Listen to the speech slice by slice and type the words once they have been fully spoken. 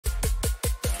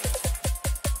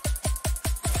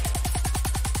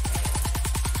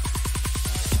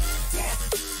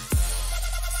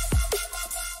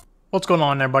What's going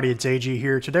on, everybody? It's AG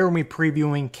here. Today we're going to be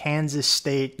previewing Kansas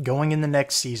State going in the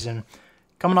next season.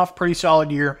 Coming off a pretty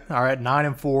solid year. All right,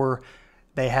 9-4.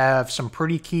 They have some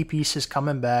pretty key pieces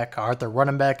coming back. All right, their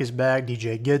running back is back,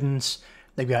 DJ Giddens.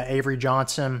 They've got Avery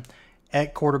Johnson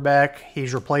at quarterback.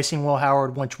 He's replacing Will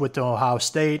Howard, went with to Ohio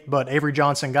State, but Avery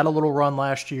Johnson got a little run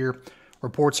last year.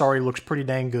 Reports already looks pretty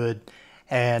dang good.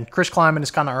 And Chris Klieman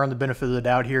has kind of earned the benefit of the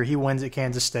doubt here. He wins at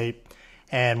Kansas State.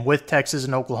 And with Texas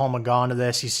and Oklahoma gone to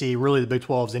the SEC, really the Big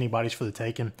 12 is anybody's for the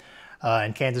taking.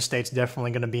 And Kansas State's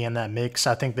definitely going to be in that mix.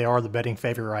 I think they are the betting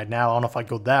favorite right now. I don't know if I'd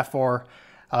go that far,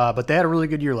 but they had a really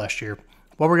good year last year.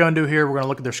 What we're going to do here, we're going to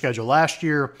look at their schedule last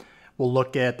year. We'll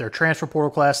look at their transfer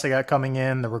portal class they got coming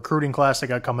in, the recruiting class they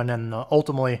got coming in, and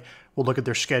ultimately we'll look at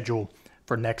their schedule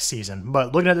for next season.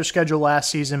 But looking at their schedule last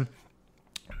season,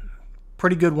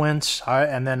 pretty good wins, all right,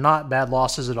 and then not bad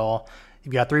losses at all.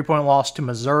 You've got a 3-point loss to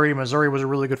Missouri. Missouri was a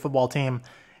really good football team.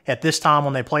 At this time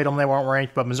when they played them, they weren't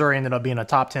ranked, but Missouri ended up being a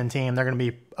top 10 team. They're going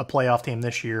to be a playoff team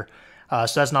this year.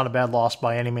 So that's not a bad loss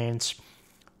by any means.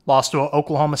 Lost to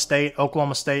Oklahoma State.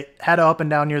 Oklahoma State had an up and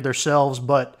down year themselves,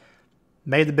 but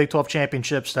made the Big 12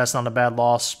 championships. That's not a bad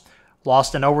loss.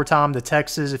 Lost in overtime to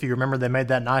Texas. If you remember, they made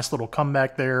that nice little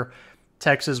comeback there.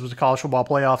 Texas was a college football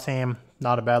playoff team.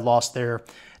 Not a bad loss there.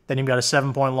 Then you've got a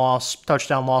 7-point loss,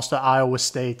 touchdown loss to Iowa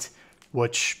State,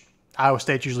 which Iowa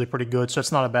State's usually pretty good, so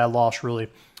it's not a bad loss, really.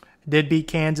 Did beat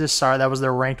Kansas. Sorry, that was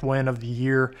their ranked win of the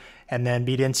year, and then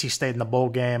beat NC State in the bowl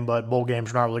game, but bowl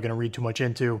games are not really going to read too much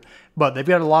into. But they've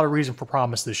got a lot of reason for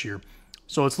promise this year.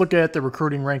 So let's look at the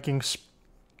recruiting rankings.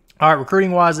 All right,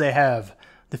 recruiting-wise, they have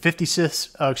the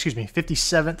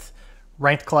 57th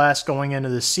ranked class going into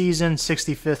the season,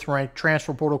 65th ranked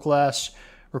transfer portal class.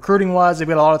 Recruiting-wise, they've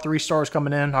got a lot of 3 stars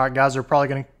coming in. All right, guys are probably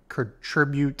going to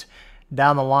contribute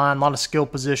down the line, a lot of skill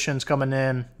positions coming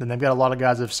in. Then they've got a lot of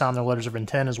guys that have signed their letters of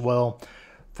intent as well.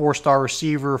 4-star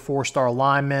receiver, 4-star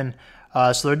lineman.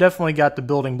 So they're definitely got the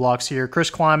building blocks here. Chris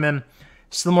Klieman,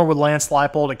 similar with Lance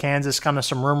Leipold at Kansas, kind of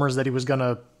some rumors that he was going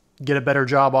to get a better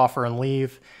job offer and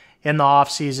leave in the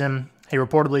offseason. He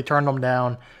reportedly turned them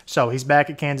down. So he's back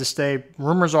at Kansas State.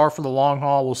 Rumors are for the long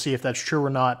haul. We'll see if that's true or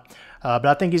not. But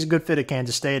I think he's a good fit at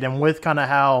Kansas State. And with kind of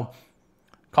how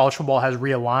college football has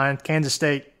realigned, Kansas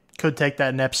State could take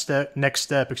that next step,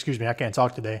 I can't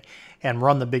talk today, and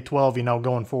run the Big 12,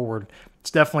 going forward.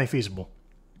 It's definitely feasible.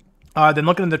 Then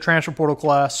looking at the transfer portal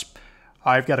class,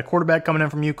 I've got a quarterback coming in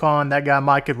from UConn. That guy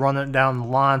might could run it down the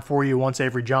line for you once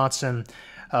Avery Johnson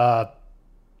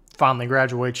finally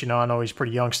graduates. I know he's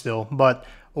pretty young still,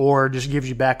 or just gives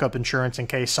you backup insurance in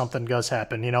case something does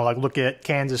happen. Like look at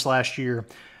Kansas last year.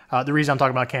 The reason I'm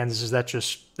talking about Kansas is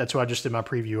that's who I just did my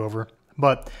preview over.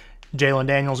 But Jalen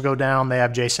Daniels go down. They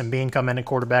have Jason Bean come in at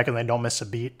quarterback, and they don't miss a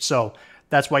beat. So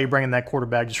that's why you bring in that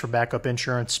quarterback, just for backup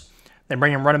insurance. They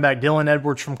bring in running back Dylan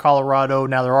Edwards from Colorado.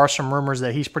 Now, there are some rumors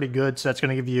that he's pretty good, so that's going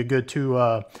to give you a good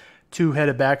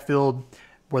two-headed backfield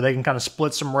where they can kind of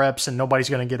split some reps, and nobody's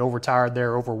going to get overtired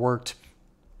there, overworked.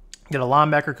 You got a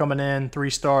linebacker coming in,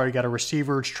 3-star. You got a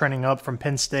receiver it's trending up from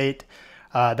Penn State.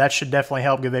 That should definitely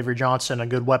help give Avery Johnson a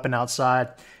good weapon outside.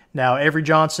 Now, Avery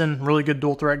Johnson, really good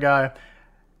dual-threat guy.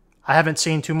 I haven't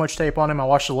seen too much tape on him. I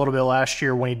watched a little bit last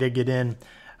year when he did get in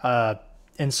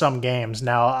some games.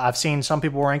 Now, I've seen some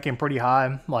people rank him pretty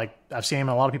high. Like, I've seen him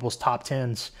in a lot of people's top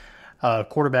 10s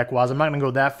quarterback-wise. I'm not going to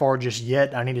go that far just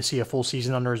yet. I need to see a full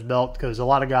season under his belt because a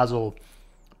lot of guys will,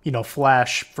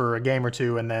 flash for a game or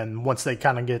two, and then once they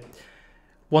get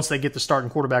the starting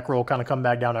quarterback role, kind of come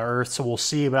back down to earth. So we'll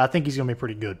see, but I think he's going to be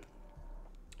pretty good.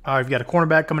 All right, we've got a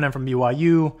cornerback coming in from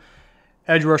BYU.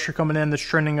 Edge rusher coming in that's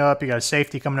trending up. You got a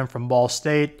safety coming in from Ball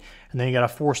State. And then you got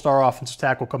a 4-star offensive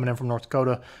tackle coming in from North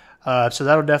Dakota. So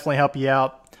that'll definitely help you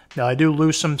out. Now, I do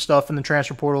lose some stuff in the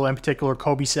transfer portal, in particular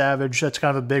Kobe Savage. That's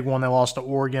kind of a big one. They lost to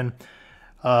Oregon.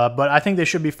 But I think they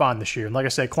should be fine this year. Like I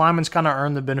said, Klieman's kind of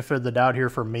earned the benefit of the doubt here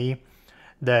for me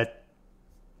that,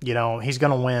 he's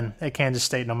going to win at Kansas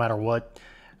State no matter what.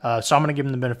 So I'm going to give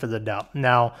him the benefit of the doubt.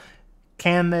 Now,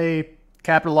 can they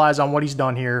capitalize on what he's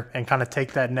done here and kind of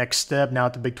take that next step now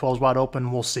that the Big 12 is wide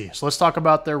open? We'll see. So let's talk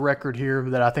about their record here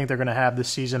that I think they're going to have this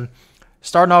season.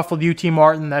 Starting off with UT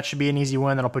Martin, that should be an easy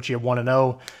win. That'll put you at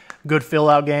 1-0. Good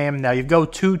fill-out game. Now you go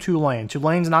to Tulane.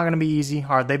 Tulane's not going to be easy.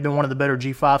 All right, they've been one of the better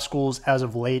G5 schools as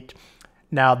of late.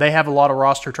 Now, they have a lot of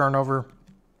roster turnover.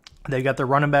 They got their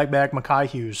running back, Mekhi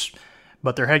Hughes,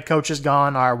 but their head coach is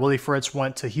gone. All right, Willie Fritz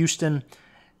went to Houston.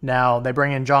 Now, they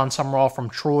bring in John Summerall from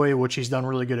Troy, which he's done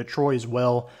really good at Troy as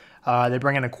well. They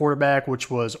bring in a quarterback, which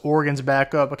was Oregon's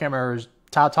backup. I can't remember.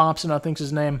 Ty Thompson, I think is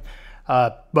his name.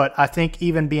 But I think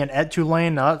even being at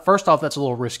Tulane, first off, that's a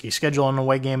little risky. Scheduling an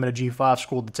away game at a G5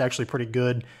 school that's actually pretty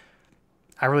good.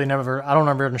 I don't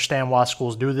ever understand why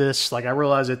schools do this. Like, I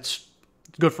realize it's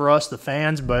good for us, the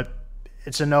fans, but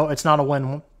it's not a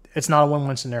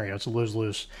win-win scenario. It's a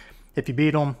lose-lose. If you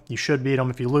beat them, you should beat them.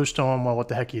 If you lose to them, well, what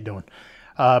the heck are you doing?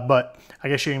 But I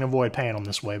guess you can avoid paying them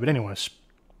this way. But anyways,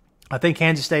 I think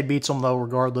Kansas State beats them, though,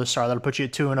 regardless. Sorry, that'll put you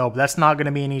at 2-0, but that's not going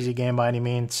to be an easy game by any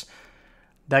means.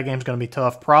 That game's going to be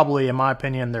tough. Probably, in my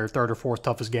opinion, their third or fourth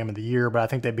toughest game of the year, but I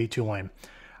think they beat Tulane.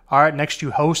 All right, next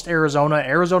you host Arizona.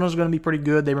 Arizona's going to be pretty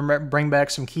good. They bring back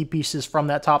some key pieces from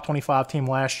that top 25 team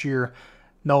last year.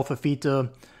 Noah Fafita,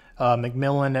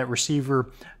 McMillan at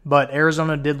receiver. But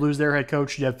Arizona did lose their head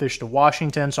coach, Jeb Fish, to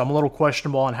Washington, so I'm a little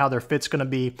questionable on how their fit's going to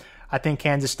be. I think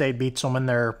Kansas State beats them in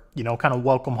their, kind of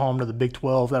welcome home to the Big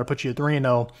 12. That'll put you at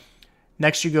 3-0.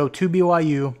 Next you go to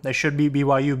BYU. They should beat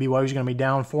BYU. BYU's going to be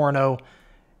down 4-0.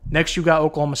 Next, you got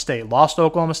Oklahoma State. Lost to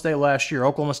Oklahoma State last year.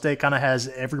 Oklahoma State kind of has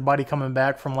everybody coming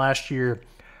back from last year.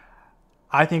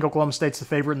 I think Oklahoma State's the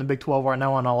favorite in the Big 12 right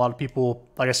now. I know a lot of people,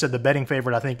 like I said, the betting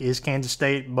favorite I think is Kansas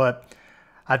State, but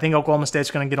I think Oklahoma State's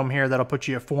going to get them here. That'll put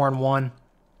you at 4-1.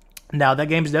 Now, that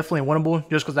game's definitely winnable.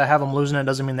 Just because I have them losing it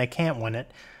doesn't mean they can't win it.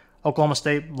 Oklahoma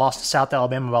State lost to South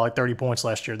Alabama by like 30 points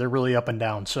last year. They're really up and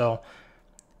down. So,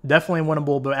 definitely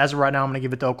winnable, but as of right now, I'm going to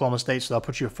give it to Oklahoma State, so that'll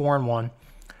put you at 4-1.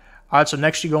 All right, so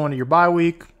next you go into your bye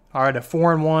week. All right, at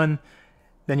 4-1.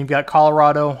 Then you've got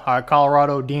Colorado. All right,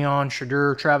 Colorado, Deion,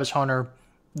 Shadur, Travis Hunter.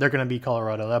 They're going to beat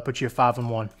Colorado. That puts you at 5-1.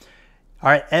 All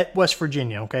right, at West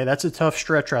Virginia. Okay, that's a tough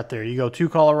stretch right there. You go to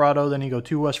Colorado, then you go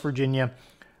to West Virginia.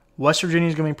 West Virginia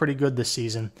is going to be pretty good this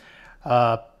season.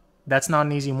 That's not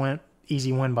an easy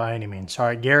win by any means. All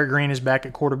right, Garrett Green is back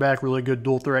at quarterback. Really good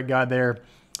dual threat guy there.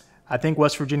 I think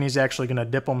West Virginia is actually going to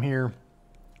dip them here.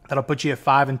 That'll put you at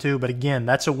 5-2, but again,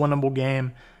 that's a winnable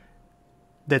game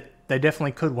that they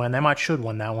definitely could win. They should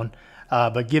win that one,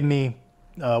 but give me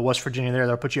West Virginia there.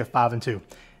 That'll put you at 5-2.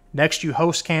 Next, you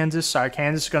host Kansas. Sorry,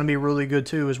 Kansas is going to be really good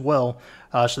too as well,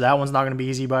 so that one's not going to be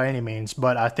easy by any means,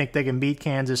 but I think they can beat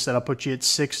Kansas. That'll put you at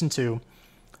 6-2.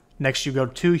 Next, you go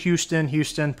to Houston.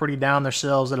 Houston, pretty down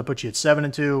themselves. That'll put you at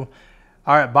 7-2.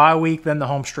 All right, bye week, then the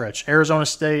home stretch. Arizona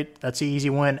State, that's an easy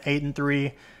win,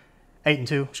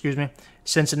 8-2, excuse me.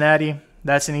 Cincinnati,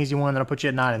 that's an easy one. That'll put you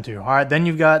at 9-2. All right, then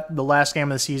you've got the last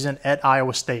game of the season at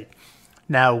Iowa State.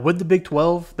 Now, with the Big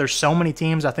 12, there's so many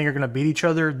teams I think are going to beat each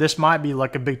other. This might be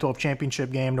like a Big 12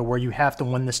 championship game to where you have to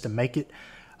win this to make it.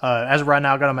 As of right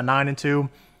now, I got them at 9-2.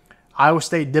 Iowa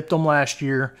State dipped them last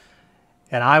year,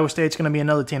 and Iowa State's going to be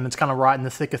another team that's kind of right in the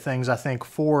thick of things, I think,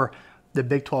 for the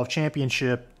Big 12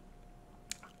 championship.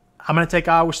 I'm going to take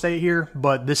Iowa State here,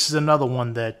 but this is another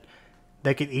one that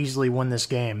they could easily win this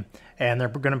game, and they're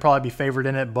going to probably be favored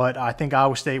in it, but I think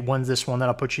Iowa State wins this one.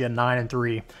 That'll put you at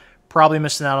 9-3. Probably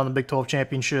missing out on the Big 12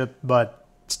 championship, but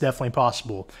it's definitely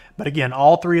possible. But again,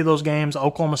 all three of those games,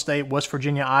 Oklahoma State, West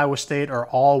Virginia, Iowa State, are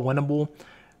all winnable.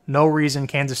 No reason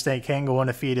Kansas State can't go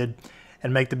undefeated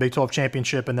and make the Big 12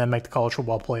 championship and then make the college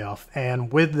football playoff.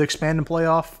 And with the expanded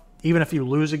playoff, even if you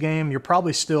lose a game, you're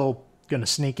probably still going to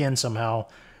sneak in somehow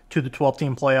to the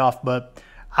 12-team playoff, but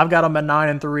I've got them at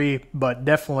 9-3, but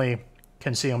definitely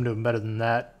can see them doing better than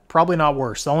that. Probably not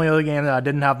worse. The only other game that I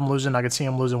didn't have them losing, I could see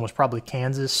them losing, was probably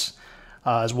Kansas,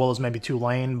 as well as maybe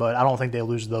Tulane, but I don't think they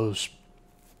lose those.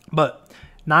 But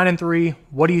 9-3,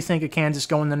 what do you think of Kansas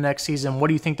going the next season? What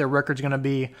do you think their record's going to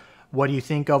be? What do you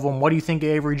think of them? What do you think of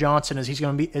Avery Johnson? Is he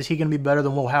going to be better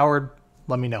than Will Howard?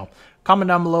 Let me know. Comment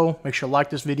down below. Make sure to like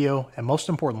this video, and most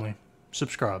importantly,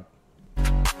 subscribe.